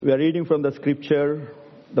We are reading from the scripture,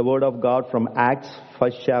 the word of God from Acts,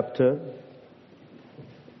 first chapter,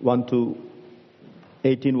 1 to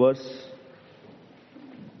 18 verse.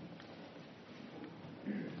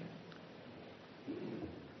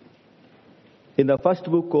 In the first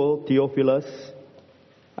book, O Theophilus,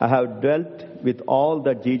 I have dwelt with all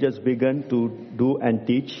that Jesus began to do and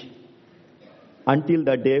teach until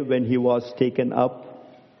the day when he was taken up,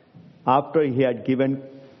 after he had given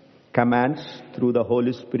commands through the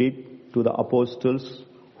Holy Spirit to the apostles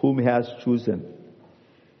whom he has chosen.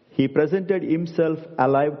 He presented himself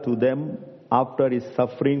alive to them after his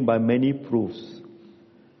suffering by many proofs,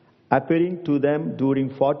 appearing to them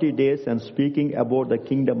during 40 days and speaking about the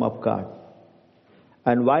kingdom of God.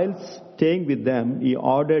 And while staying with them, he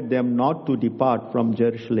ordered them not to depart from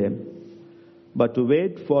Jerusalem, but to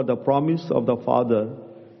wait for the promise of the Father,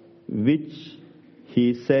 which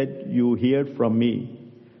he said, "You hear from me.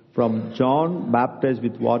 From John baptized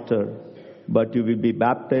with water, but you will be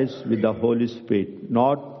baptized with the Holy Spirit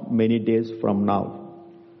not many days from now."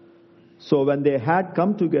 So when they had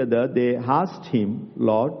come together, they asked him,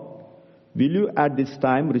 "Lord, will you at this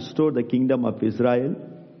time restore the kingdom of Israel?"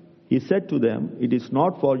 He said to them, "It is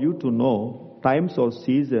not for you to know times or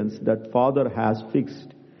seasons that Father has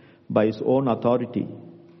fixed by his own authority,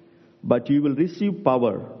 but you will receive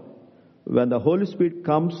power. When the Holy Spirit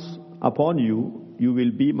comes upon you, you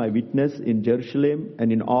will be my witness in Jerusalem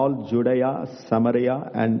and in all Judea,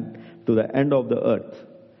 Samaria, and to the end of the earth."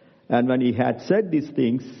 And when he had said these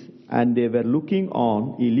things, and they were looking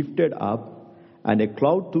on, he lifted up, and a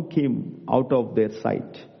cloud took him out of their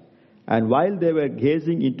sight. And while they were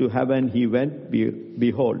gazing into heaven, he went,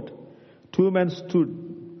 behold, two men stood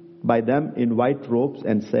by them in white robes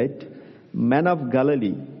and said, "Men of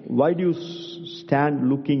Galilee, why do you stand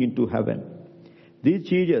looking into heaven? This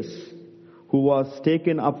Jesus, who was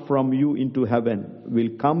taken up from you into heaven, will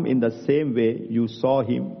come in the same way you saw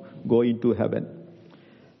him go into heaven."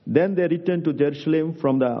 Then they returned to Jerusalem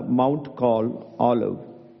from the mount called Olive,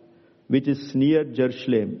 which is near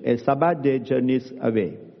Jerusalem, a Sabbath day journey's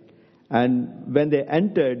away. And when they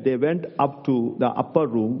entered, they went up to the upper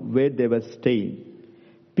room where they were staying.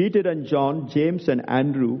 Peter and John, James and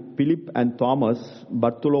Andrew, Philip and Thomas,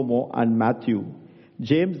 Bartholomew and Matthew,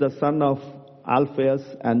 James the son of Alphaeus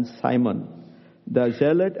and Simon, the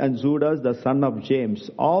Zealot, and Judas the son of James,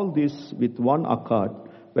 all these with one accord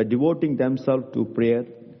were devoting themselves to prayer,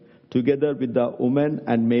 together with the woman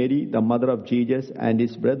and Mary, the mother of Jesus, and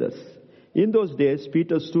his brothers. In those days,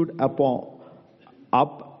 Peter stood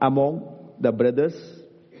up among the brothers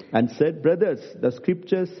and said, "Brothers, the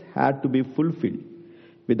scriptures had to be fulfilled,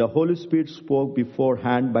 which the Holy Spirit spoke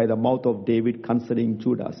beforehand by the mouth of David concerning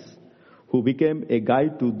Judas, who became a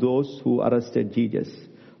guide to those who arrested Jesus.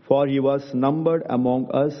 For he was numbered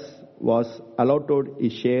among us, was allotted a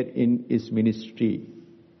share in his ministry."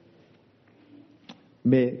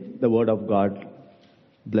 May the word of God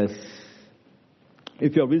bless.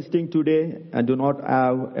 If you are visiting today and do not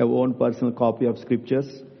have your own personal copy of scriptures,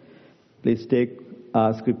 please take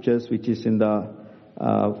scriptures which is in the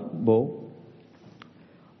bow.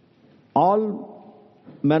 All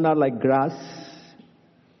men are like grass,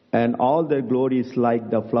 and all their glory is like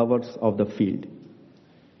the flowers of the field.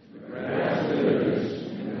 The grass withers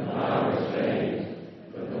and the flowers fade,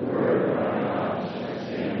 but the word of our God shall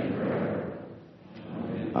stand forever.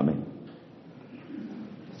 Amen.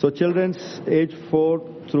 So children age 4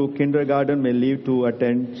 through kindergarten may leave to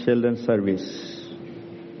attend children's service.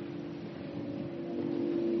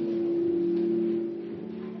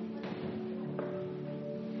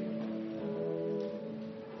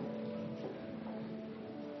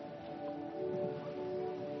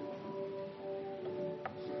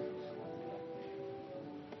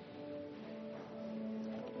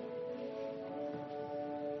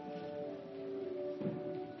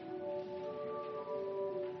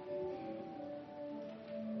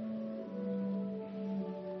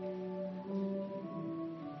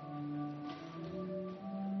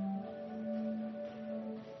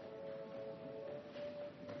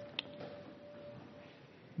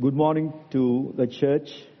 Good morning to the church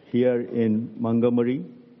here in Montgomery,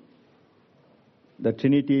 the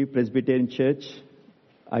Trinity Presbyterian Church.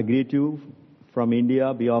 I greet you from India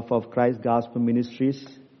on behalf of Christ Gospel Ministries.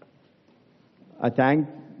 I thank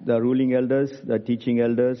the ruling elders, the teaching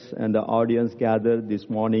elders, and the audience gathered this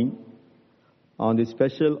morning on the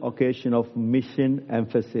special occasion of mission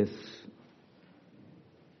emphasis.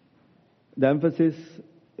 The emphasis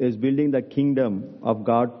is building the kingdom of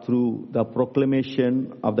God through the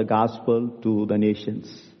proclamation of the gospel to the nations.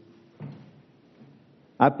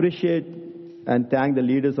 I appreciate and thank the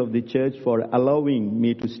leaders of the church for allowing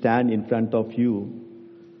me to stand in front of you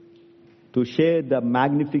to share the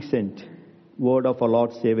magnificent word of our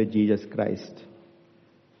Lord Savior Jesus Christ.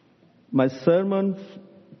 My sermon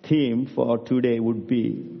theme for today would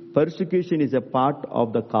be, persecution is a part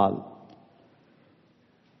of the call.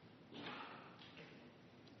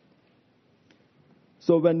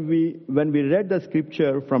 So when we read the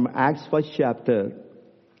scripture from Acts 1st chapter,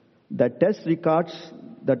 the text records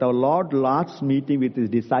that our Lord last meeting with his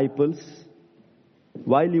disciples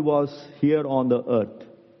while he was here on the earth.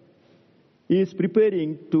 He is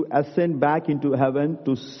preparing to ascend back into heaven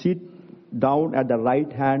to sit down at the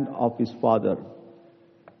right hand of his Father.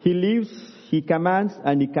 He leaves, he commands,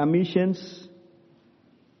 and he commissions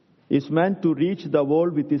his men to reach the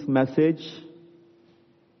world with his message.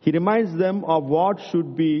 He reminds them of what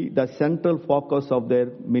should be the central focus of their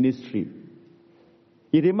ministry.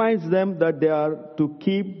 He reminds them that they are to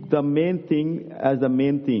keep the main thing as the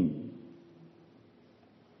main thing.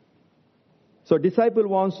 So disciple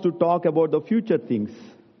wants to talk about the future things.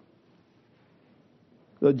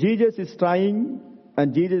 So Jesus is trying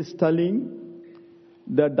and Jesus is telling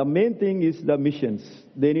that the main thing is the missions.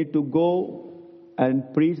 They need to go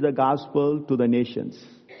and preach the gospel to the nations.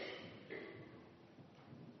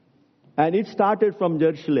 And it started from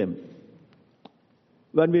Jerusalem.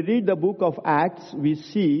 When we read the book of Acts, we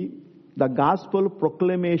see the gospel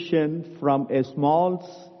proclamation from a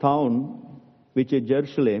small town, which is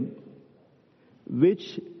Jerusalem,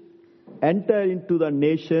 which enter into the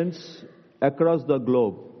nations across the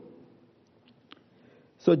globe.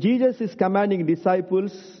 So Jesus is commanding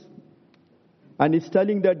disciples and is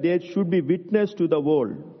telling that they should be witness to the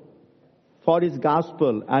world for his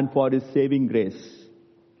gospel and for his saving grace.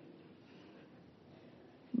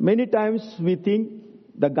 Many times we think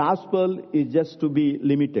the gospel is just to be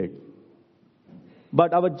limited.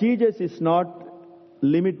 But our Jesus is not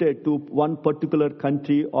limited to one particular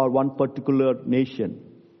country or one particular nation.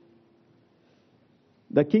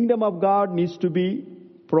 The kingdom of God needs to be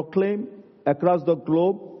proclaimed across the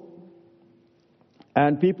globe,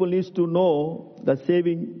 and people need to know the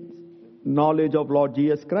saving knowledge of Lord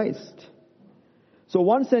Jesus Christ. So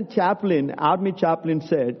once a chaplain, army chaplain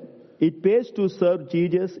said, it pays to serve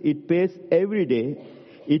Jesus, it pays every day,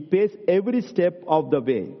 it pays every step of the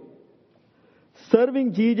way.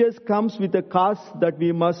 Serving Jesus comes with a cost that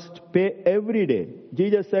we must pay every day.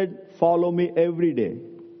 Jesus said, follow me every day.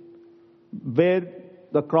 Bear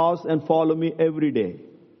the cross and follow me every day.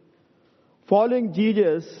 Following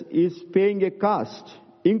Jesus is paying a cost,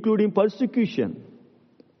 including persecution,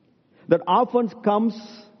 that often comes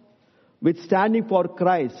with standing for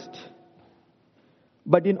Christ.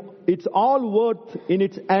 But it's all worth in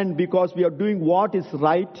its end because we are doing what is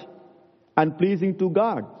right and pleasing to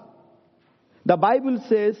God. The Bible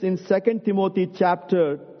says in 2 Timothy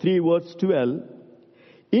chapter 3 verse 12,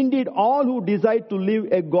 indeed all who desire to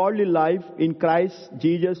live a godly life in Christ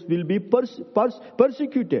Jesus will be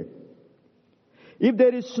persecuted. If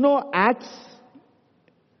there is no Acts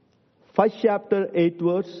 1st chapter 8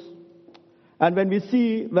 verse, and when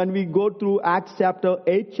we go through Acts chapter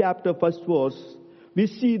 8 chapter 1st verse, we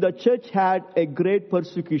see the church had a great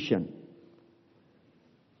persecution.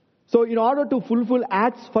 So in order to fulfill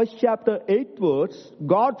Acts 1st chapter 8 verse,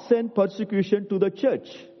 God sent persecution to the church.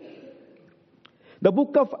 The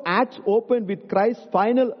book of Acts opened with Christ's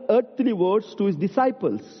final earthly words to his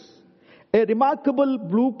disciples, a remarkable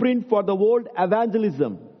blueprint for the world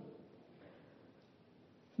evangelism.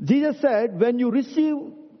 Jesus said, when you receive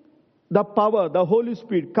the power, the Holy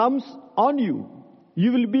Spirit comes on you,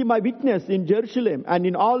 you will be my witness in Jerusalem and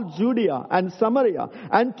in all Judea and Samaria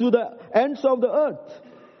and to the ends of the earth.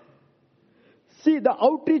 See, the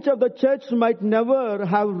outreach of the church might never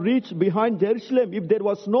have reached behind Jerusalem if there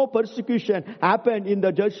was no persecution happened in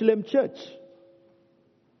the Jerusalem church.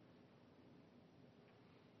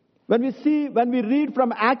 When we read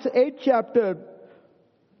from Acts 8 chapter,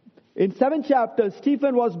 in 7 chapters,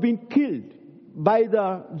 Stephen was being killed by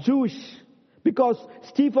the Jewish because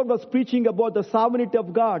Stephen was preaching about the sovereignty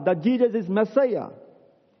of God, that Jesus is Messiah.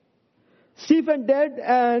 Stephen died,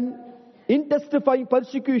 and in testifying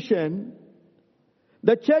persecution,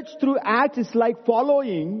 the church through Acts is like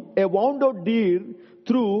following a wounded deer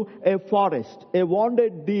through a forest. A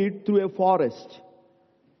wounded deer through a forest.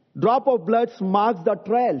 Drop of blood marks the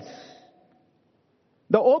trails.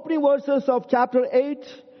 The opening verses of chapter 8,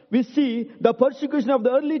 we see the persecution of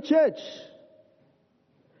the early church.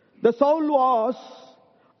 The Saul was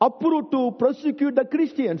approved to persecute the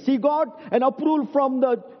Christians. He got an approval from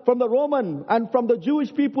the Roman and from the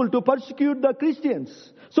Jewish people to persecute the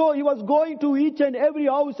Christians. So he was going to each and every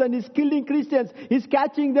house and he's killing Christians. He's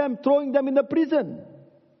catching them, throwing them in the prison.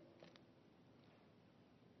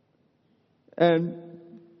 And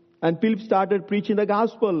And Philip started preaching the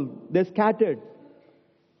gospel. They scattered.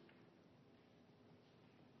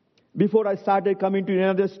 Before I started coming to the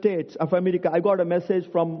United States of America, I got a message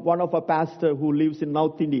from one of our pastors who lives in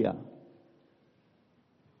North India.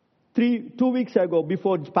 2 weeks ago,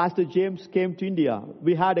 before Pastor James came to India,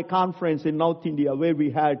 we had a conference in North India where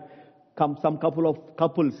we had some couple of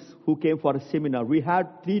couples who came for a seminar. We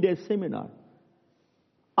had 3-day seminar.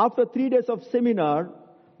 After 3 days of seminar,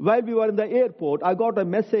 while we were in the airport, I got a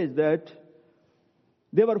message that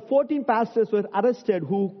there were 14 pastors were arrested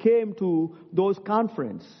who came to those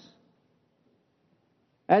conference.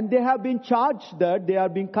 And they have been charged that they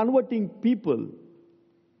have been converting people.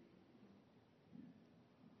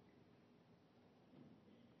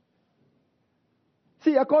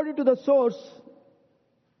 See, according to the source,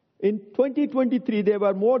 in 2023, there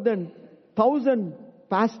were more than 1,000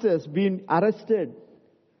 pastors being arrested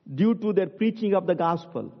due to their preaching of the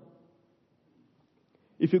gospel.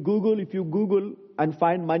 If you Google and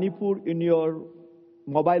find Manipur in your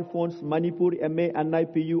mobile phones, Manipur,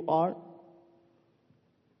 Manipur,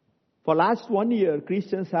 for last 1 year,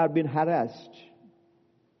 Christians have been harassed.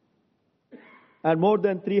 And more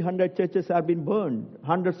than 300 churches have been burned.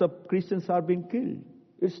 Hundreds of Christians have been killed.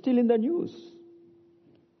 It's still in the news.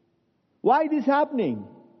 Why this happening?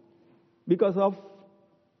 Because of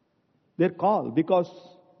their call, because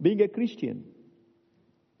being a Christian.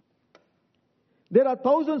 There are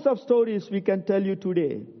thousands of stories we can tell you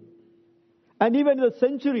today. And even in the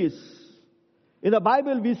centuries, in the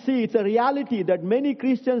Bible we see it's a reality that many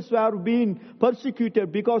Christians were being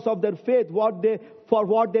persecuted because of their faith, for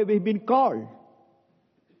what they have been called.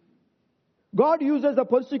 God uses the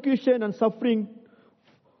persecution and suffering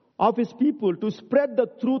of His people to spread the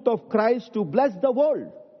truth of Christ, to bless the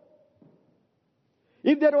world.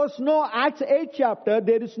 If there was no Acts 8 chapter,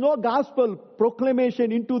 there is no gospel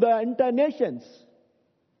proclamation into the entire nations.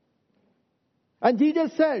 And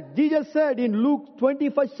Jesus said in Luke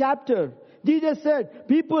 21st chapter, Jesus said,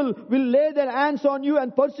 people will lay their hands on you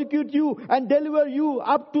and persecute you and deliver you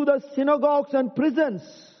up to the synagogues and prisons.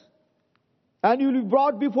 And you will be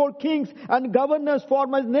brought before kings and governors for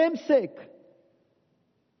my name's sake.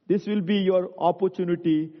 This will be your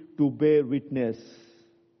opportunity to bear witness.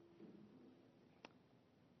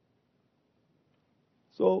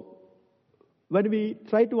 So, when we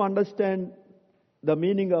try to understand the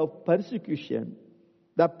meaning of persecution,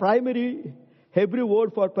 the primary Hebrew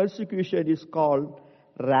word for persecution is called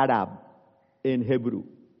radab in Hebrew.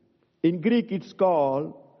 In Greek, it's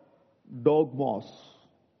called dogmos.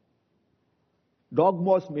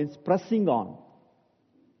 Dogmos means pressing on.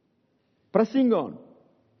 Pressing on.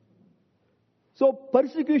 So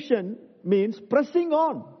persecution means pressing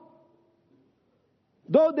on.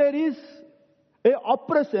 Though there is a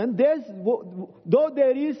oppression, though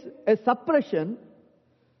there is a suppression,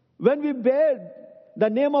 when we bear the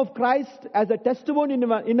name of Christ as a testimony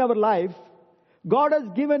in our life, God has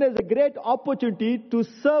given us a great opportunity to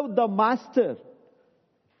serve the Master,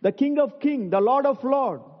 the King of Kings, the Lord of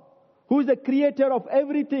Lords, who is the creator of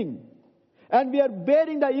everything. And we are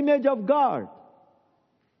bearing the image of God.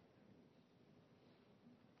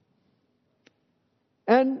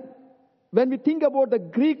 And when we think about the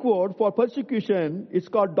Greek word for persecution, it's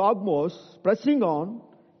called dogmos, pressing on,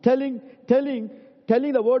 telling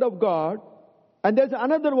the word of God. And there's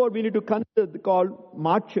another word we need to consider called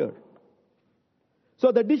martyr.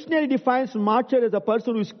 So the dictionary defines martyr as a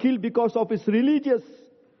person who is killed because of his religious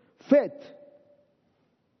faith.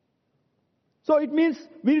 So it means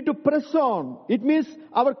we need to press on. It means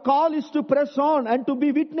our call is to press on and to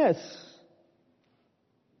be witness.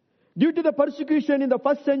 Due to the persecution in the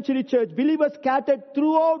first century church, believers scattered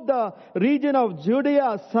throughout the region of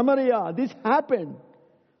Judea, Samaria. This happened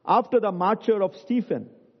after the martyr of Stephen,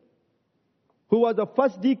 who was the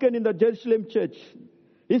first deacon in the Jerusalem church.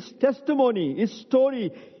 His testimony, his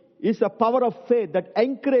story is a power of faith that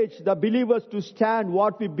encouraged the believers to stand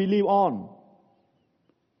what we believe on.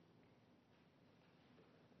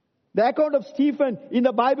 The account of Stephen in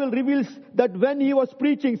the Bible reveals that when he was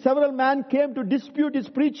preaching, several men came to dispute his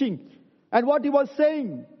preaching and what he was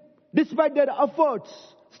saying. Despite their efforts,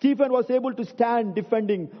 Stephen was able to stand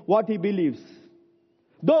defending what he believes.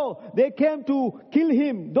 Though they came to kill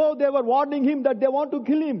him, though they were warning him that they want to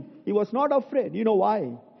kill him, he was not afraid. You know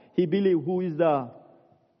why? He believed who is the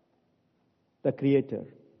Creator.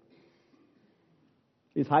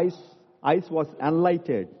 His eyes was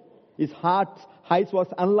enlightened. His heart's eyes was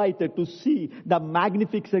enlightened to see the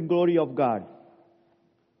magnificent glory of God.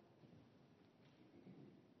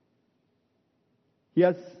 He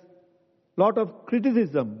has a lot of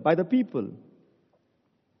criticism by the people.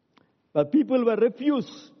 But people were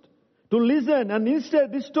refused to listen and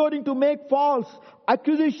instead restoring to make false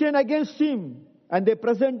accusation against him. And they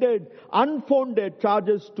presented unfounded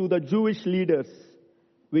charges to the Jewish leaders,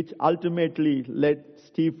 which ultimately led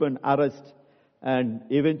Stephen arrest, and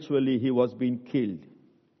eventually he was being killed.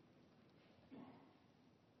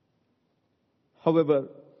 However,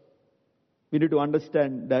 we need to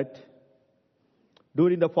understand that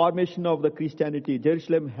during the formation of the Christianity,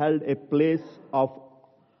 Jerusalem held a place of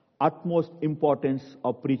utmost importance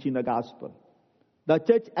of preaching the gospel. The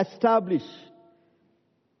church established,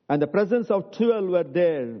 and the presence of 12 were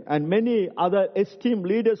there, and many other esteemed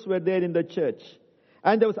leaders were there in the church.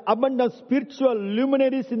 And there was abundant spiritual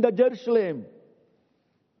luminaries in the Jerusalem.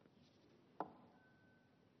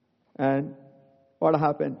 And what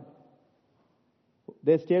happened?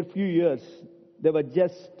 They stayed few years. They were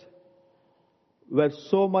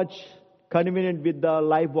so much convenient with the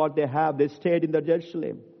life what they have. They stayed in the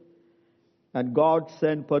Jerusalem. And God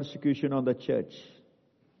sent persecution on the church.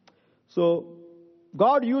 So,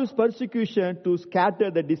 God used persecution to scatter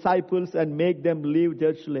the disciples and make them leave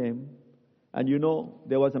Jerusalem. And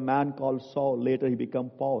there was a man called Saul. Later he became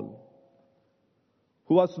Paul,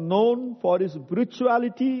 who was known for his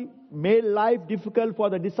brutality, made life difficult for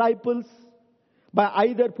the disciples by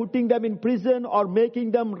either putting them in prison or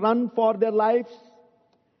making them run for their lives.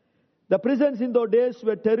 The prisons in those days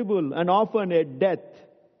were terrible and often a death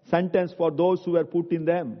sentence for those who were put in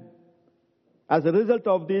them. As a result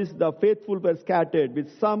of this, the faithful were scattered,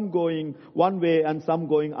 with some going one way and some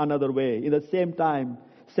going another way. In the same time,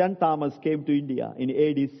 St. Thomas came to India in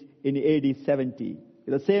AD 70.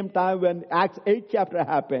 At the same time when Acts 8 chapter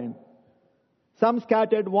happened, some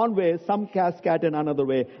scattered one way, some scattered another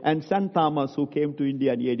way, and St. Thomas who came to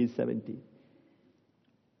India in AD 70.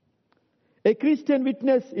 A Christian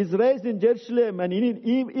witness is raised in Jerusalem, and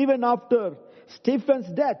even after Stephen's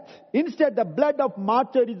death, instead the blood of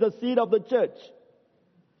martyr is the seed of the church.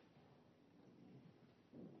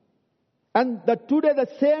 And today the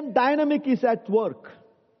same dynamic is at work.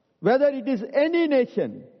 Whether it is any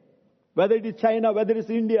nation, whether it is China, whether it is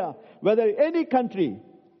India, whether any country,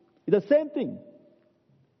 it's the same thing.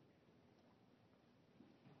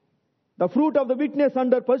 The fruit of the witness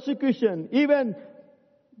under persecution, even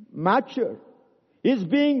mature, is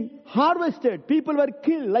being harvested. People were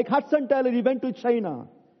killed, like Hudson Taylor. He went to China.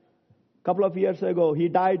 A couple of years ago, he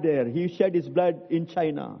died there. He shed his blood in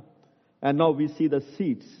China. And now we see the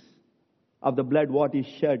seeds of the blood what he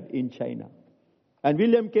shed in China. And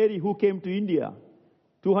William Carey, who came to India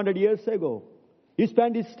 200 years ago, he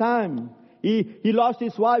spent his time. He lost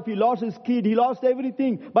his wife, he lost his kid, he lost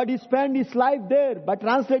everything. But he spent his life there by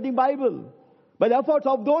translating Bible. By the efforts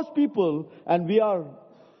of those people, and we are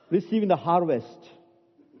receiving the harvest.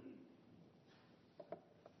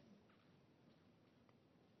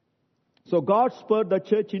 So God spurred the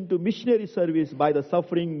church into missionary service by the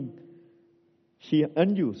suffering she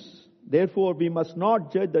endures. Therefore, we must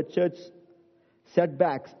not judge the church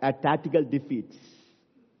setbacks as tactical defeats.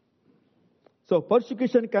 So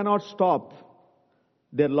persecution cannot stop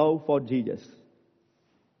their love for Jesus.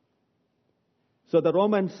 So the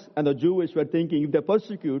Romans and the Jewish were thinking, if they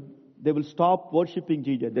persecute, they will stop worshipping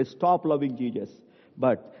Jesus. They stop loving Jesus.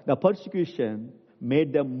 But the persecution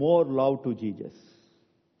made them more love to Jesus.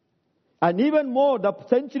 And even more, the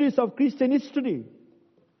centuries of Christian history,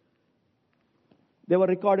 they were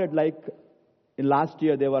recorded like, in last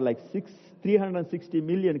year, there were like 360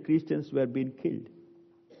 million Christians were being killed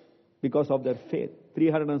because of their faith.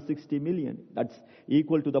 360 million. That's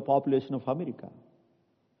equal to the population of America.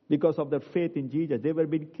 Because of their faith in Jesus. They were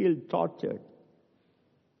being killed, tortured.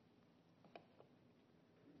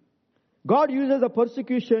 God uses the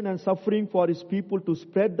persecution and suffering for His people to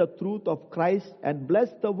spread the truth of Christ and bless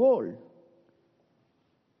the world.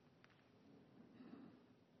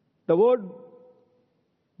 The word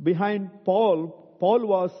behind Paul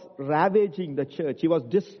was ravaging the church. He was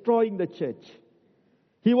destroying the church.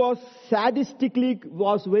 He was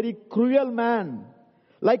very cruel man.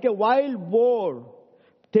 Like a wild boar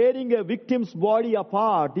tearing a victim's body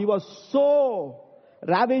apart. He was so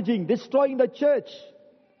ravaging, destroying the church.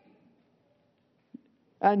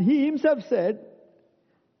 And he himself said,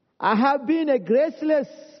 I have been a graceless,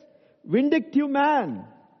 vindictive man.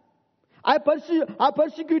 I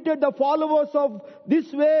persecuted the followers of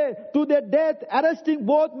this way to their death, arresting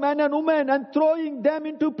both men and women and throwing them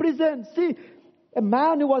into prison. See, a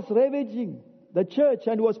man who was ravaging the church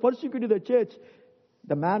and who was persecuting the church,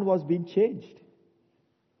 the man was being changed.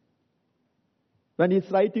 When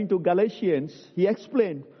he's writing to Galatians, he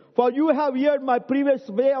explained, for you have heard my previous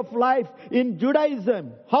way of life in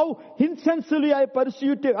Judaism, how insensibly I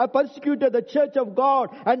persecuted the church of God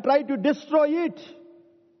and tried to destroy it.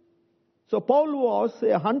 So Paul was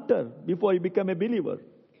a hunter before he became a believer.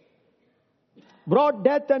 Brought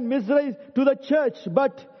death and misery to the church,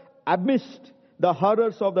 but amidst the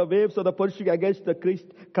horrors of the waves of the persecution against the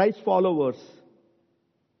Christ followers,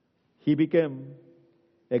 he became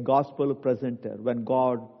a gospel presenter when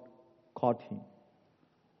God caught him.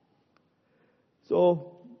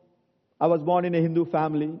 So, I was born in a Hindu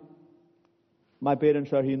family. My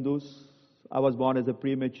parents are Hindus. I was born as a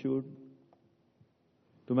premature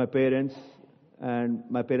to my parents, and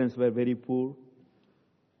my parents were very poor.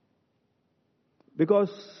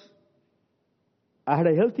 Because I had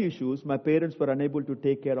health issues, my parents were unable to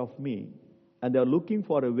take care of me, and they were looking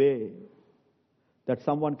for a way that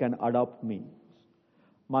someone can adopt me.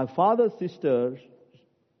 My father's sister,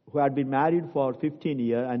 who had been married for 15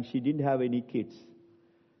 years, and she didn't have any kids.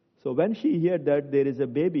 So when she heard that there is a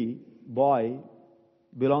baby boy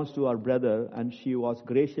belongs to our brother, and she was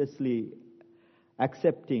graciously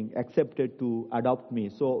accepted to adopt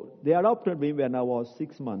me. So they adopted me when I was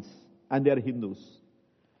 6 months, and they are Hindus.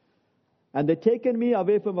 And they taken me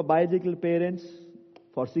away from my biological parents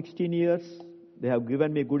for 16 years. They have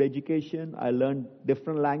given me good education. I learned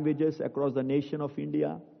different languages across the nation of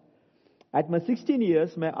India. At my 16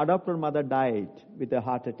 years, my adopted mother died with a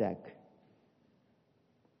heart attack.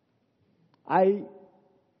 I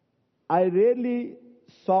rarely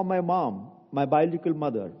saw my mom, my biological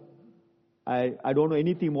mother. I don't know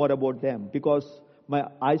anything more about them because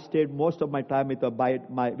I stayed most of my time with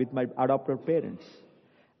my adopted parents.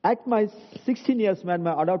 At my 16 years, when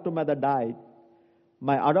my adopted mother died,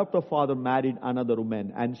 my adopted father married another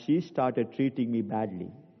woman, and she started treating me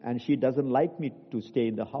badly. And she doesn't like me to stay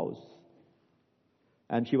in the house.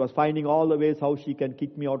 And she was finding all the ways how she can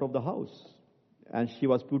kick me out of the house. And she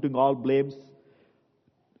was putting all blames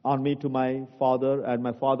on me to my father, and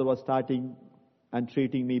my father was starting and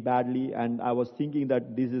treating me badly. And I was thinking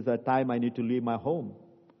that this is the time I need to leave my home,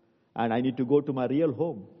 and I need to go to my real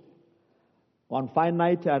home. One fine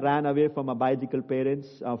night, I ran away from my biological parents,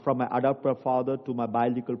 from my adopted father to my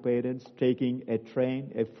biological parents, taking a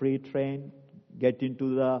train, a free train, get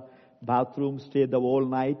into the bathroom, stay the whole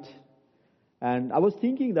night. And I was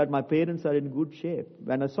thinking that my parents are in good shape.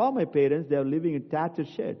 When I saw my parents, they were living in tattered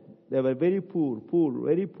shed. They were very poor,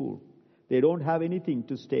 very poor. They don't have anything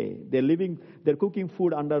to stay. They're cooking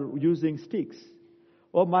food using sticks.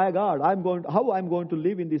 Oh my God, how I'm going to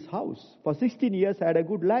live in this house? For 16 years, I had a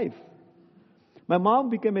good life. My mom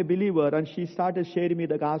became a believer, and she started sharing me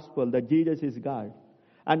the gospel that Jesus is God.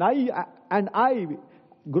 And I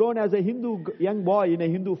grown as a Hindu young boy in a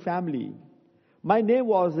Hindu family. My name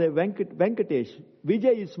was Venkatesh.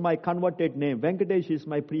 Vijay is my converted name. Venkatesh is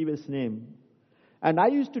my previous name. And I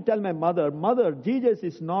used to tell my mother, Jesus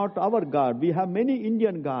is not our God. We have many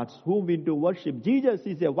Indian gods whom we do worship. Jesus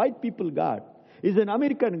is a white people God. He's an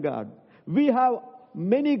American God. We have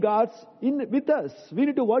many gods with us. We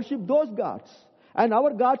need to worship those gods. And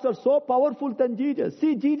our gods are so powerful than Jesus.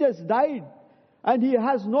 See, Jesus died, and he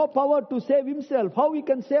has no power to save himself. How he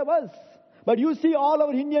can save us? But you see all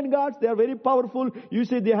our Indian gods, they are very powerful. You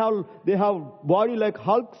see they have body like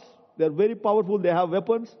Hulks. They are very powerful. They have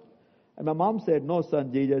weapons. And my mom said, no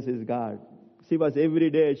son, Jesus is God. Every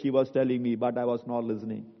day she was telling me, but I was not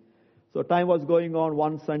listening. So time was going on.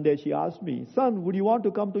 One Sunday she asked me, son, would you want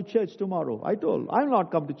to come to church tomorrow? I told, I'll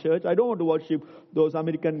not come to church. I don't want to worship those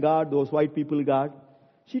American gods, those white people gods.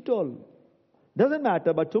 She told, doesn't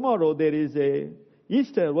matter, but tomorrow there is a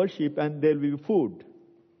Easter worship and there will be food.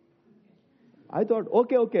 I thought,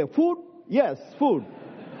 okay, food? Yes, food.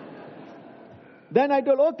 Then I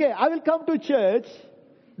told, okay, I will come to church,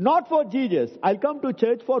 not for Jesus. I'll come to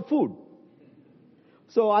church for food.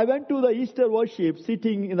 So I went to the Easter worship,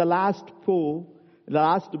 sitting in the last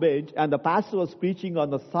bench, and the pastor was preaching on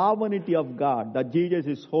the sovereignty of God, that Jesus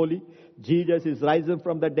is holy, Jesus is risen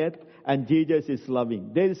from the dead, and Jesus is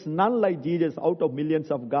loving. There is none like Jesus out of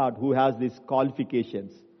millions of God who has these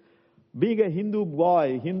qualifications. Being a Hindu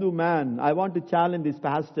boy, Hindu man, I want to challenge this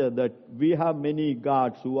pastor that we have many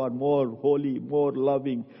gods who are more holy, more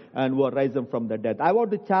loving, and who are risen from the dead. I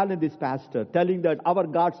want to challenge this pastor, telling that our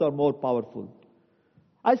gods are more powerful.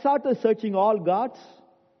 I started searching all gods,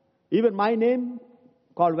 even my name,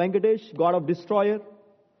 called Venkatesh, God of Destroyer.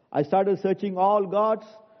 I started searching all gods,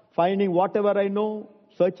 finding whatever I know,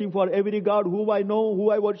 searching for every God whom I know,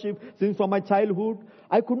 who I worship since from my childhood.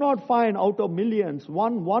 I could not find out of millions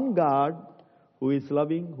one God who is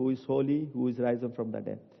loving, who is holy, who is risen from the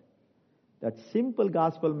dead. That simple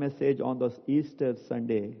gospel message on this Easter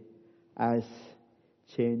Sunday has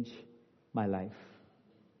changed my life.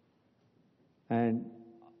 And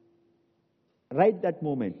right that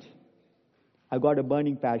moment, I got a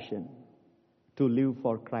burning passion to live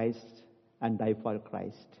for Christ and die for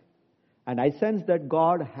Christ. And I sense that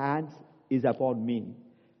God's hands is upon me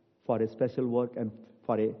for a special work and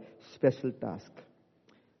for a special task.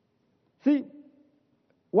 See,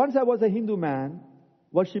 once I was a Hindu man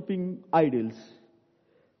worshipping idols,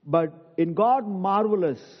 but in God's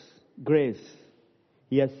marvelous grace,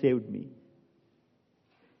 He has saved me.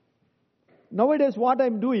 Nowadays, what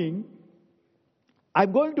I'm doing,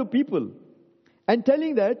 I'm going to people and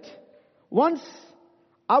telling that once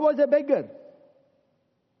I was a beggar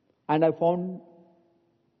and I found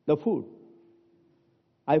the food.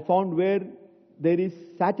 I found where there is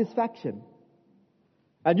satisfaction.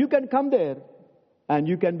 And you can come there and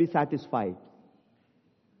you can be satisfied.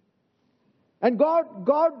 And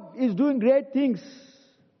God is doing great things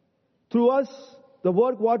through us, the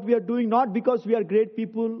work what we are doing, not because we are great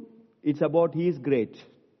people, it's about He is great.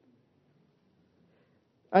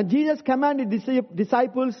 And Jesus commanded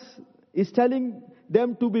disciples, is telling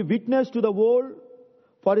them to be witness to the world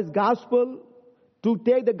for His gospel, to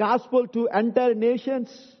take the gospel to entire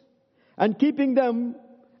nations, and keeping them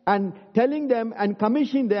and telling them and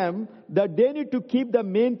commissioning them that they need to keep the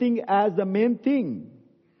main thing as the main thing.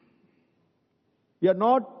 We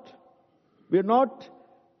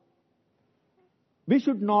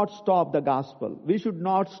should not stop the gospel. We should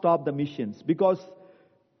not stop the missions, because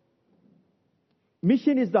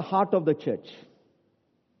mission is the heart of the church.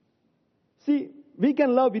 See, we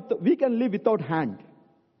can live without hand.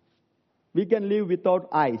 We can live without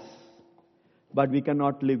eyes, but we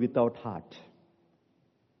cannot live without heart.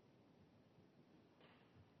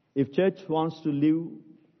 If church wants to live,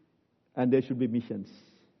 and there should be missions.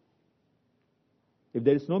 If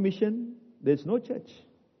there is no mission, there is no church.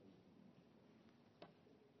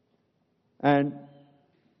 And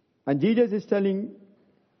Jesus is telling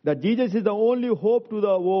that Jesus is the only hope to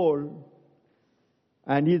the world,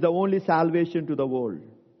 and He is the only salvation to the world.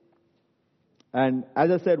 And as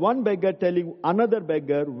I said, one beggar telling another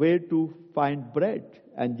beggar where to find bread,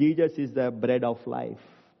 and Jesus is the bread of life.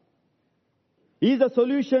 He is the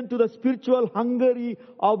solution to the spiritual hunger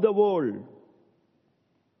of the world.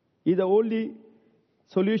 He is the only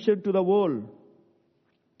solution to the world.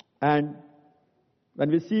 And when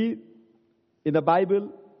we see in the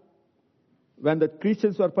Bible, when the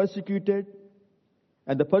Christians were persecuted,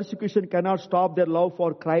 and the persecution cannot stop their love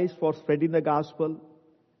for Christ, for spreading the gospel,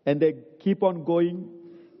 and they keep on going,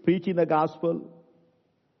 preaching the gospel,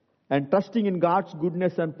 and trusting in God's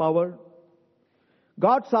goodness and power.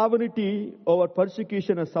 God's sovereignty over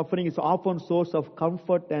persecution and suffering is often a source of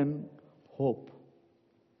comfort and hope.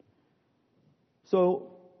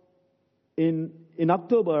 So, in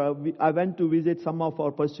October, I went to visit some of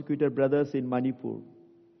our persecuted brothers in Manipur.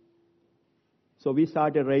 So we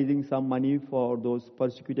started raising some money for those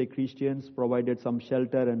persecuted Christians, provided some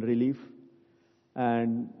shelter and relief.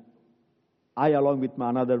 And I, along with my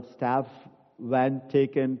another staff, went,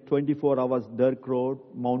 taken 24 hours dirt road,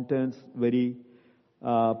 mountains, very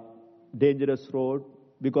dangerous road,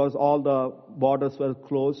 because all the borders were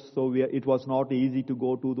closed, so it was not easy to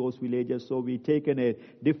go to those villages. So we taken a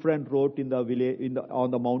different road in the village, on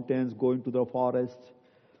the mountains, going to the forest.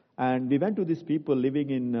 And we went to these people living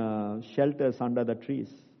in shelters under the trees.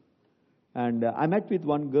 And I met with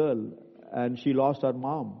one girl, and she lost her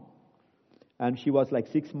mom. And she was like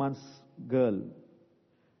 6 months girl.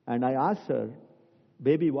 And I asked her,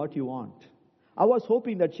 "Baby, what you want?" I was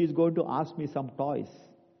hoping that she's going to ask me some toys.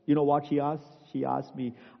 You know what she asked? She asked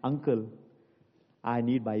me, "Uncle, I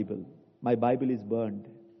need Bible. My Bible is burned.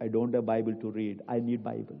 I don't have Bible to read. I need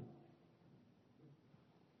Bible."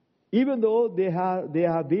 Even though they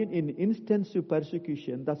have been in intensive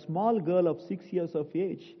persecution, the small girl of 6 years of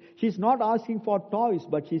age, she's not asking for toys,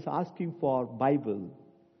 but she's asking for Bible.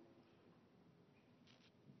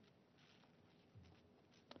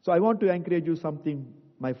 So I want to encourage you something,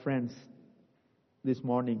 my friends, this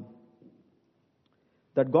morning.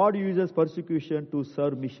 That God uses persecution to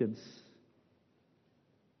serve missions,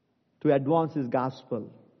 to advance His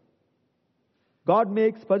gospel. God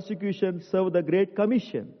makes persecution serve the Great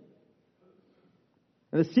Commission.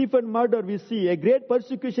 In the Stephen murder, we see a great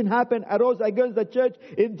persecution arose against the church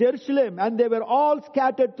in Jerusalem, and they were all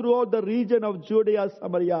scattered throughout the region of Judea,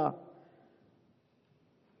 Samaria.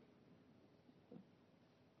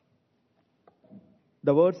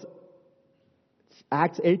 The verse,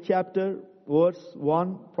 Acts 8 chapter, verse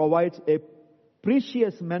 1 provides a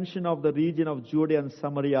precious mention of the region of Judea and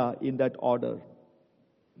Samaria in that order.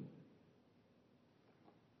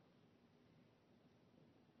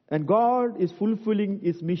 And God is fulfilling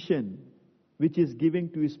His mission, which is giving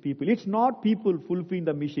to His people. It's not people fulfilling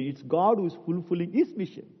the mission. It's God who is fulfilling His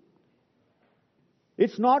mission.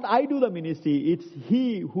 It's not I do the ministry, it's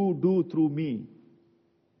He who do through me.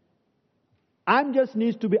 I just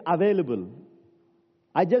needs to be available.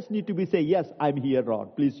 I just need to be say, yes, I'm here,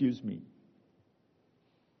 Lord, please use me.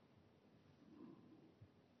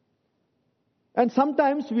 And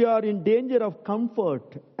sometimes we are in danger of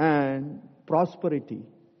comfort and prosperity.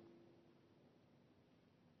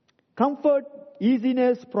 Comfort,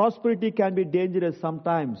 easiness, prosperity can be dangerous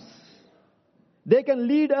sometimes. They can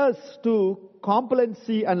lead us to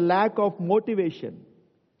complacency and lack of motivation.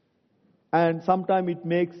 And sometimes it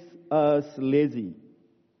makes us lazy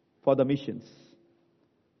for the missions.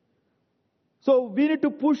 So we need to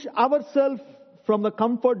push ourselves from the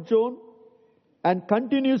comfort zone and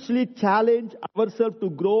continuously challenge ourselves to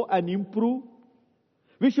grow and improve.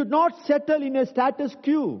 We should not settle in a status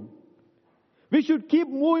quo. We should keep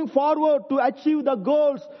moving forward to achieve the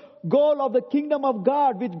goal of the kingdom of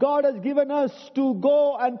God, which God has given us to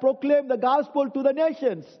go and proclaim the gospel to the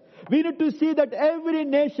nations. We need to see that every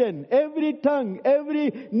nation, every tongue,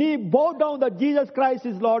 every knee bow down that Jesus Christ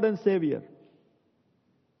is Lord and Savior.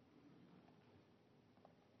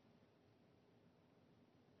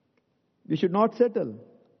 We should not settle.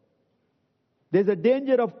 There's a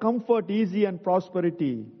danger of comfort, easy, and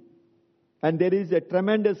prosperity. And there is a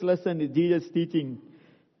tremendous lesson in Jesus teaching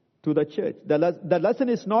to the church. The lesson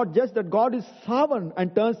is not just that God is sovereign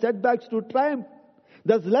and turns setbacks to triumph.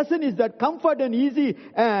 The lesson is that comfort and easy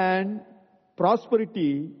and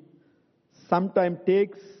prosperity sometimes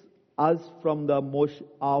takes us from the motion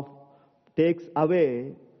of, takes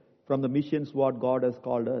away from the missions what God has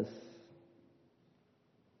called us.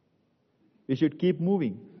 We should keep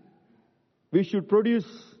moving. We should produce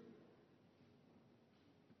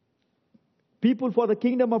people for the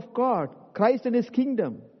kingdom of God, Christ and His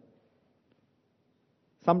kingdom.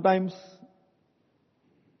 Sometimes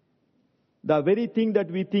the very thing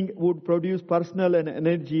that we think would produce personal and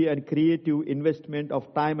energy and creative investment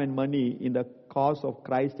of time and money in the cause of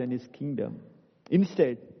Christ and His kingdom.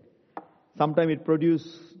 Instead, sometimes it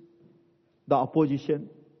produces the opposition,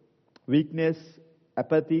 weakness,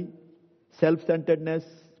 apathy, self-centeredness,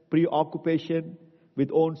 preoccupation with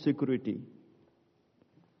own security.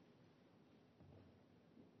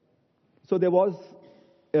 So there was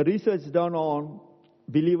a research done on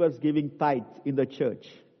believers giving tithes in the church.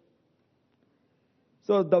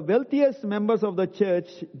 So the wealthiest members of the church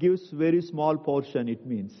gives very small portion, it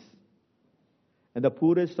means. And the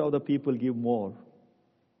poorest of the people give more.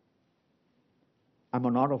 Am I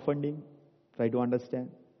not offending? Try to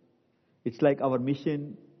understand. It's like our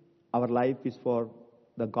mission, our life is for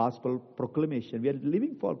the gospel proclamation. We are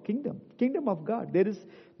living for kingdom of God. There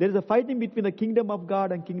is a fighting between the kingdom of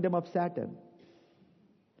God and kingdom of Satan.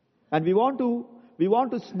 And we want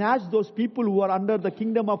to snatch those people who are under the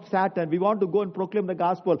kingdom of Satan. We want to go and proclaim the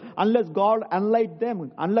gospel. Unless God enlighten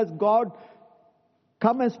them, unless God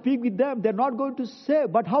come and speak with them, they're not going to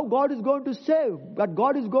save. But how God is going to save? But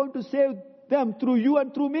God is going to save them through you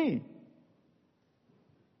and through me.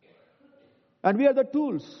 And we are the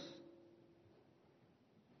tools.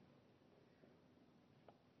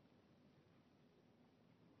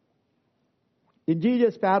 In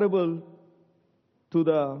Jesus' parable to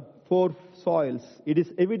the four soils, it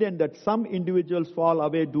is evident that some individuals fall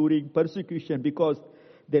away during persecution because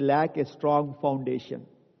they lack a strong foundation.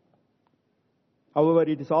 However,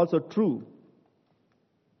 it is also true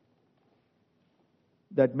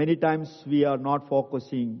that many times we are not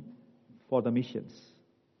focusing for the missions.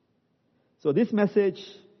 So this message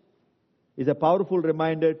is a powerful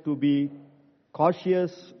reminder to be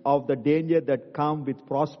cautious of the danger that comes with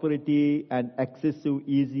prosperity and excessive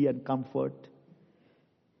ease and comfort.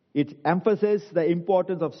 It emphasizes the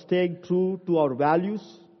importance of staying true to our values,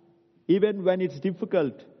 even when it's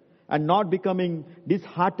difficult, and not becoming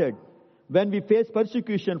disheartened when we face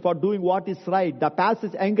persecution for doing what is right. The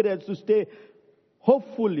passage encourages us to stay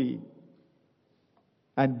hopefully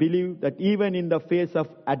and believe that even in the face of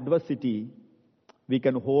adversity, we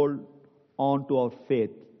can hold on to our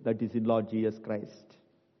faith that is in Lord Jesus Christ.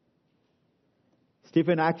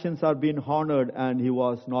 Stephen's actions are being honored and he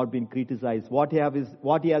was not being criticized. What he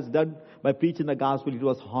has done by preaching the gospel, it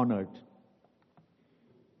was honored.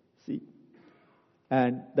 See?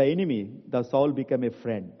 And the enemy, the Saul, became a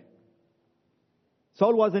friend.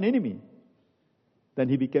 Saul was an enemy. Then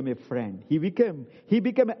he became a friend. He became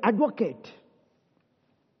an advocate.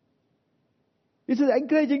 This is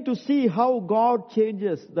encouraging to see how God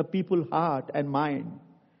changes the people's heart and mind.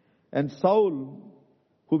 And Saul,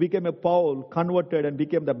 who became a Paul, converted and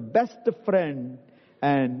became the best friend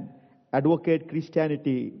and advocate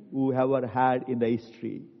Christianity who ever had in the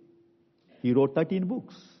history. He wrote 13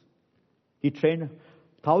 books. He trained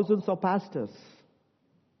thousands of pastors.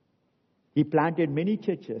 He planted many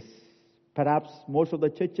churches. Perhaps most of the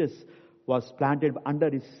churches was planted under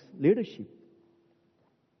his leadership.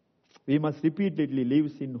 We must repeatedly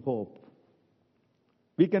live in hope.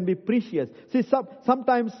 We can be precious. See,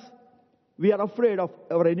 sometimes we are afraid of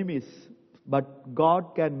our enemies, but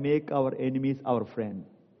God can make our enemies our friend.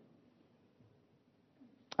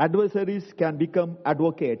 Adversaries can become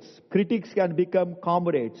advocates. Critics can become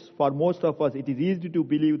comrades. For most of us, it is easy to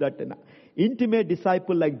believe that an intimate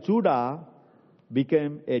disciple like Judah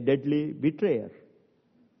became a deadly betrayer.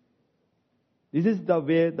 This is the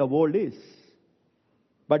way the world is.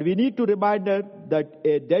 But we need to remind us that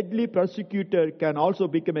a deadly persecutor can also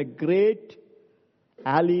become a great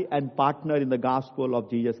ally and partner in the gospel of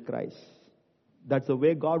Jesus Christ. That's the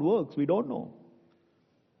way God works. We don't know.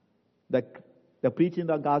 The preaching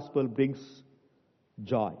of the gospel brings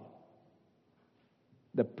joy.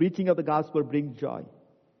 The preaching of the gospel brings joy.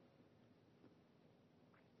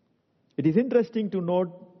 It is interesting to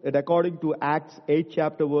note that according to Acts 8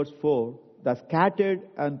 chapter verse 4, the scattered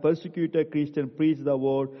and persecuted Christians preached the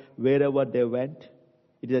word wherever they went.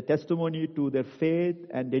 It is a testimony to their faith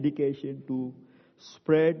and dedication to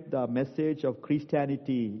spread the message of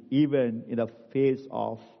Christianity even in the face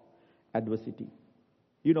of adversity.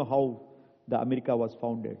 You know how the America was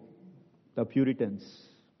founded. The Puritans.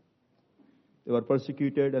 They were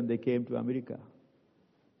persecuted and they came to America.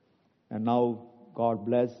 And now God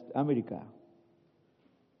blessed America.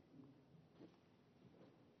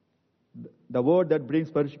 The word that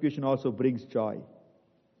brings persecution also brings joy.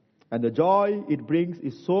 And the joy it brings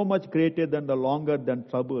is so much greater than the longer than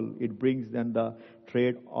trouble it brings than the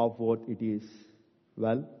trade of what it is.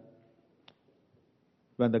 Well,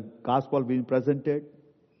 when the gospel being presented,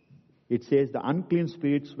 it says the unclean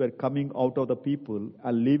spirits were coming out of the people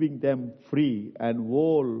and leaving them free and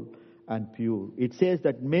whole and pure. It says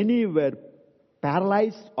that many were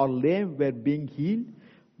paralyzed or lame were being healed.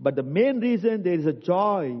 But the main reason there is a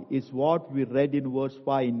joy is what we read in verse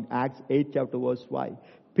 5 in Acts 8 chapter verse 5.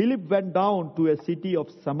 Philip went down to a city of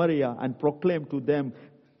Samaria and proclaimed to them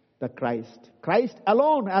the Christ. Christ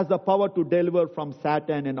alone has the power to deliver from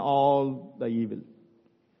Satan and all the evil.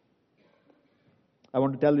 I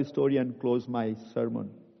want to tell this story and close my sermon.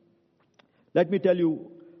 Let me tell you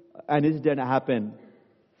an incident that happened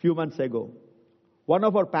a few months ago. One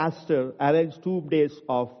of our pastors arranged 2 days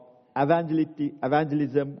of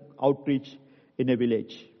evangelism outreach in a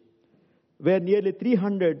village, where nearly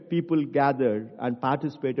 300 people gathered and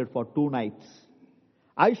participated for 2 nights.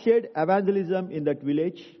 I shared evangelism in that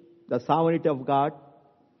village, the sovereignty of God.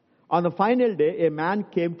 On the final day, a man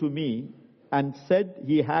came to me and said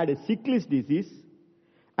he had a sickness disease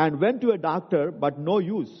and went to a doctor, but no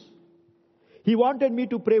use. He wanted me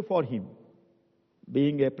to pray for him.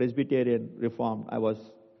 Being a Presbyterian Reformed, I was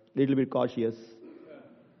a little bit cautious.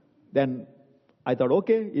 Then I thought,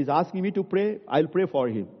 okay, he's asking me to pray, I'll pray for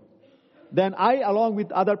him. Then I, along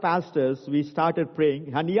with other pastors, we started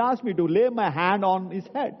praying, and he asked me to lay my hand on his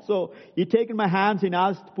head. So he taken my hands and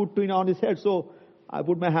asked to put it on his head. So I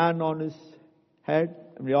put my hand on his head,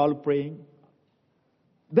 and we all praying.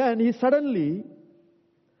 Then he suddenly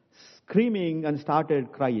screaming and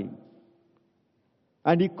started crying.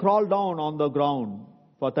 And he crawled down on the ground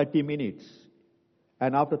for 30 minutes.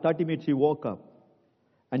 And after 30 minutes he woke up.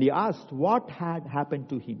 And he asked what had happened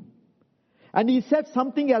to him. And he said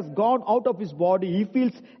something has gone out of his body. He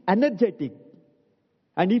feels energetic.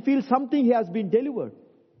 And he feels something has been delivered.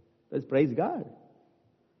 Let's praise God.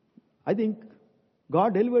 I think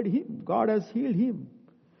God delivered him. God has healed him.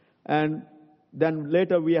 And then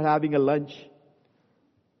later we are having a lunch.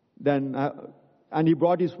 Then and he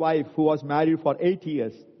brought his wife who was married for 8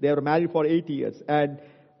 years. They were married for 8 years. And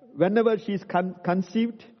whenever she's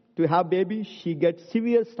conceived to have baby, she gets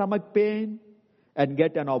severe stomach pain and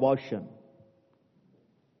get an abortion.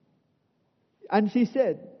 And she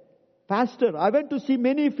said, Pastor, I went to see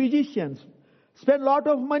many physicians, spent a lot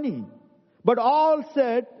of money, but all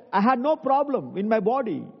said I had no problem in my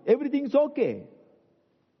body. Everything's okay.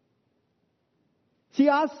 She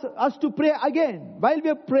asked us to pray again. While we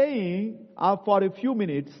were praying for a few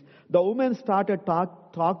minutes, the woman started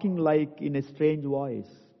talking like in a strange voice.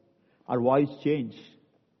 Her voice changed.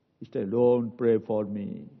 She said, don't pray for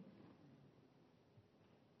me.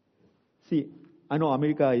 See, I know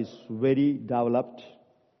America is very developed,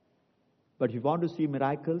 but if you want to see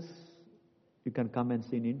miracles, you can come and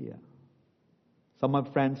see in India. Some of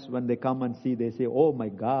my friends, when they come and see, they say, oh my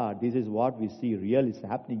God, this is what we see real is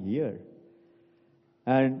happening here.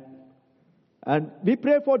 And we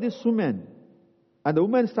prayed for this woman. And the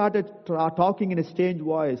woman started talking in a strange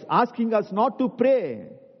voice, asking us not to pray.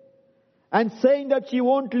 And saying that she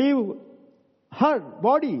won't leave her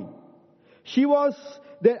body. She was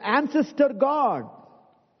their ancestor God.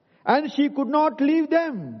 And she could not leave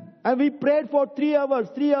them. And we prayed for 3 hours,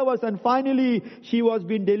 and finally she was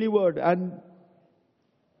being delivered. And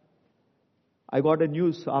I got a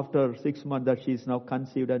news after 6 months that she is now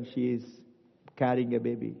conceived and she is carrying a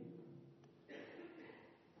baby.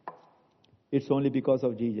 It's only because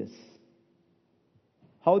of Jesus.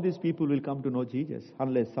 How these people will come to know Jesus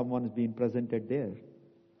unless someone is being presented there.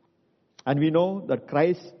 And we know that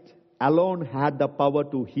Christ alone had the power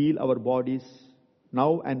to heal our bodies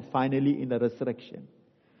now and finally in the resurrection.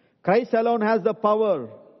 Christ alone has the power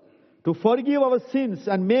to forgive our sins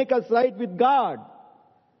and make us right with God.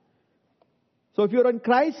 So if you're in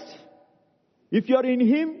Christ, if you're in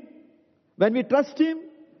Him, when we trust Him,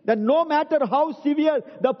 then no matter how severe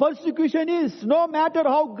the persecution is, no matter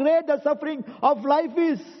how great the suffering of life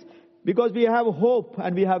is, because we have hope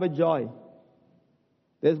and we have a joy.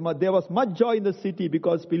 There was much joy in the city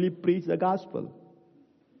because Philip preached the gospel.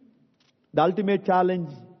 The ultimate challenge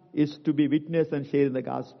is to be witness and share in the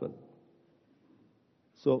gospel.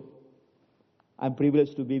 So, I'm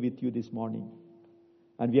privileged to be with you this morning.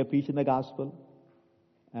 And we are preaching the gospel.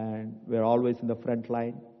 And we are always in the front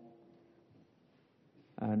line.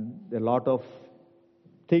 And there are a lot of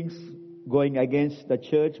things going against the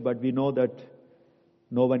church, but we know that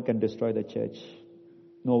no one can destroy the church.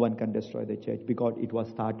 No one can destroy the church because it was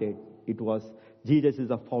started. Jesus is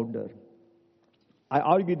the founder. I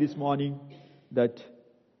argue this morning that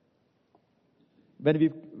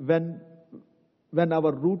when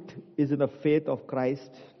our root is in the faith of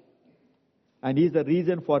Christ, and He is the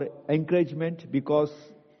reason for encouragement, because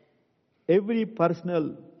every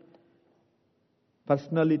personality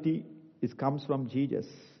comes from Jesus.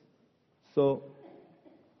 So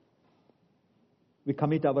we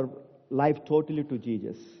commit our life totally to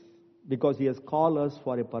Jesus because He has called us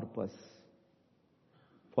for a purpose,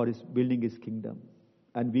 for His building His kingdom.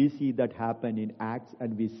 And we see that happen in Acts,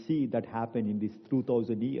 and we see that happen in these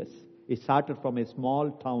 2,000 years. It started from a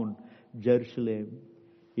small town, Jerusalem.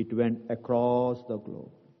 It went across the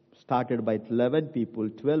globe. Started by 11 people,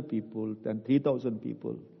 12 people, then 3,000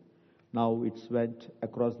 people. Now it's went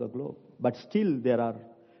across the globe. But still there are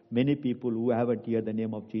many people who haven't heard the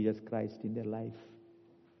name of Jesus Christ in their life.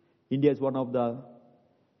 India is one of the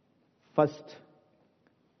first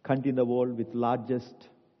country in the world with largest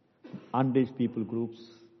unreached people groups.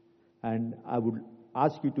 And I would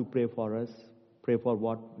ask you to pray for us. Pray for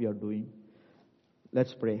what we are doing.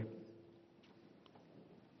 Let's pray.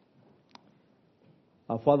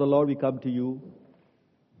 Father, Lord, we come to you.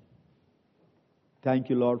 Thank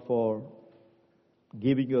you, Lord, for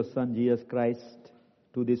giving your Son, Jesus Christ,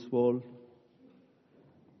 to this world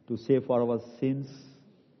to save for our sins.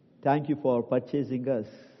 Thank you for purchasing us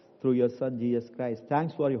through your Son, Jesus Christ.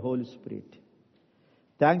 Thanks for your Holy Spirit.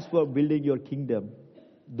 Thanks for building your kingdom.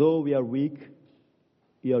 Though we are weak,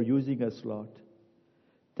 you are using us, Lord.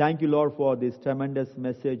 Thank you, Lord, for this tremendous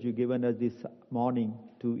message you've given us this morning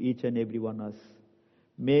to each and every one of us.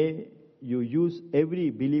 May you use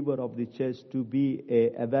every believer of the church to be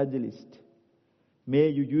an evangelist. May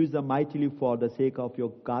you use them mightily for the sake of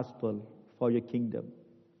your gospel, for your kingdom.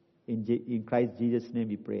 In Christ Jesus' name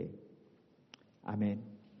we pray. Amen.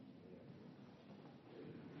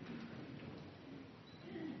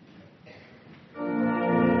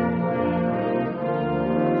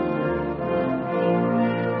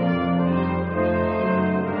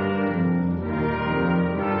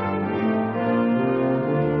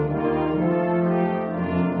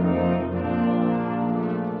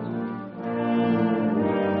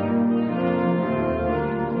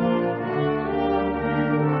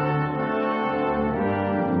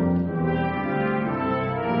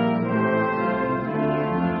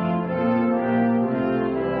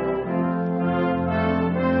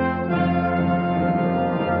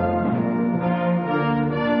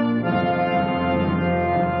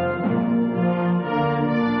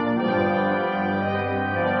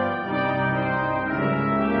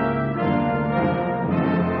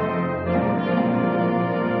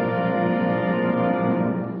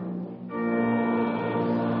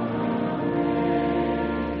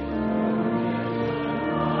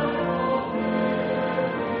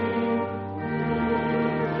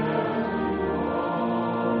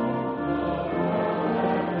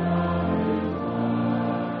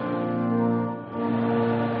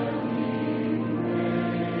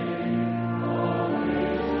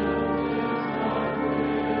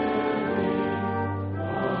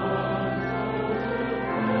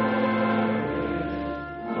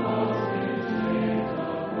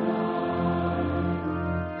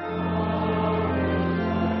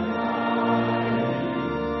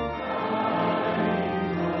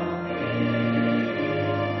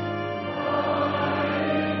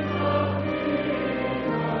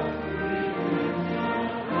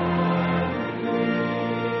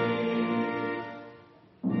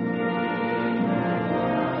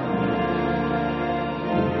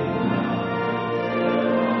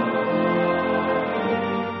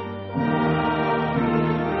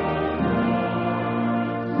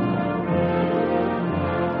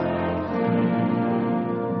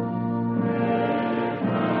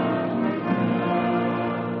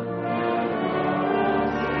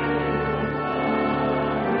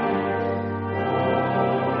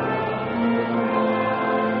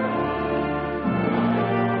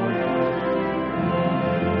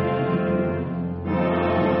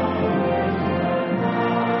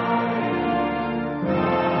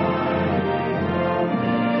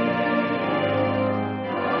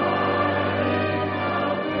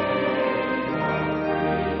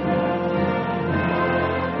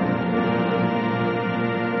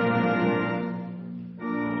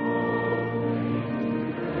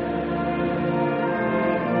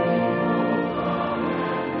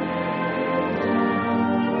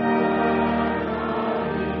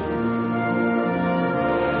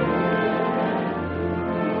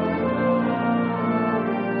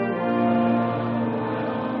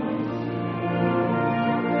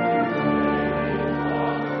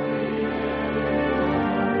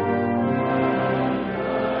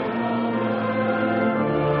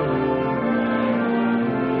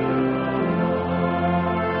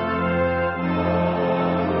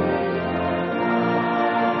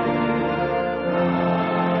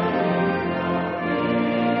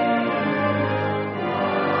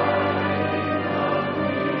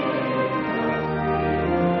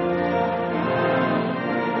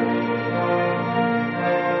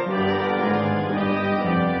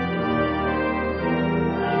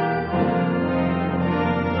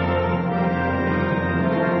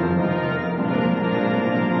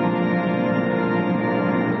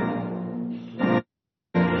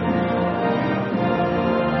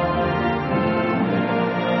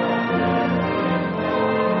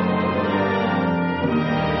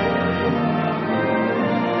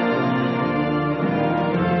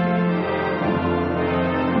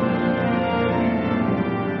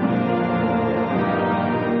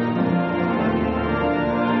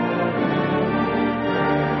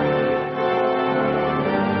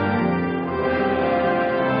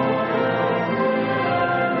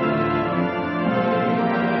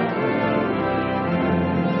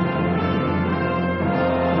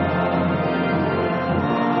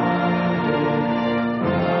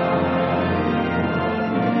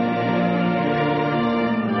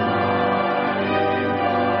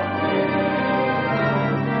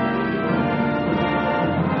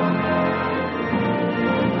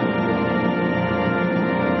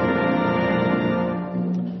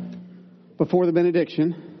 before the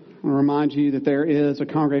benediction, I want to remind you that there is a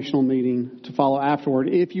congregational meeting to follow afterward.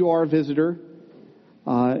 If you are a visitor,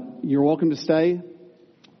 you're welcome to stay.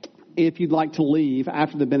 If you'd like to leave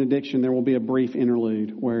after the benediction, there will be a brief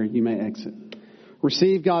interlude where you may exit.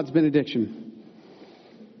 Receive God's benediction.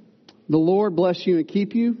 The Lord bless you and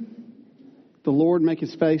keep you. The Lord make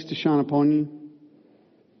his face to shine upon you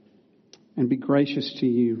and be gracious to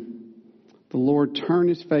you. The Lord turn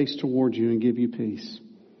his face toward you and give you peace.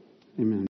 Amen.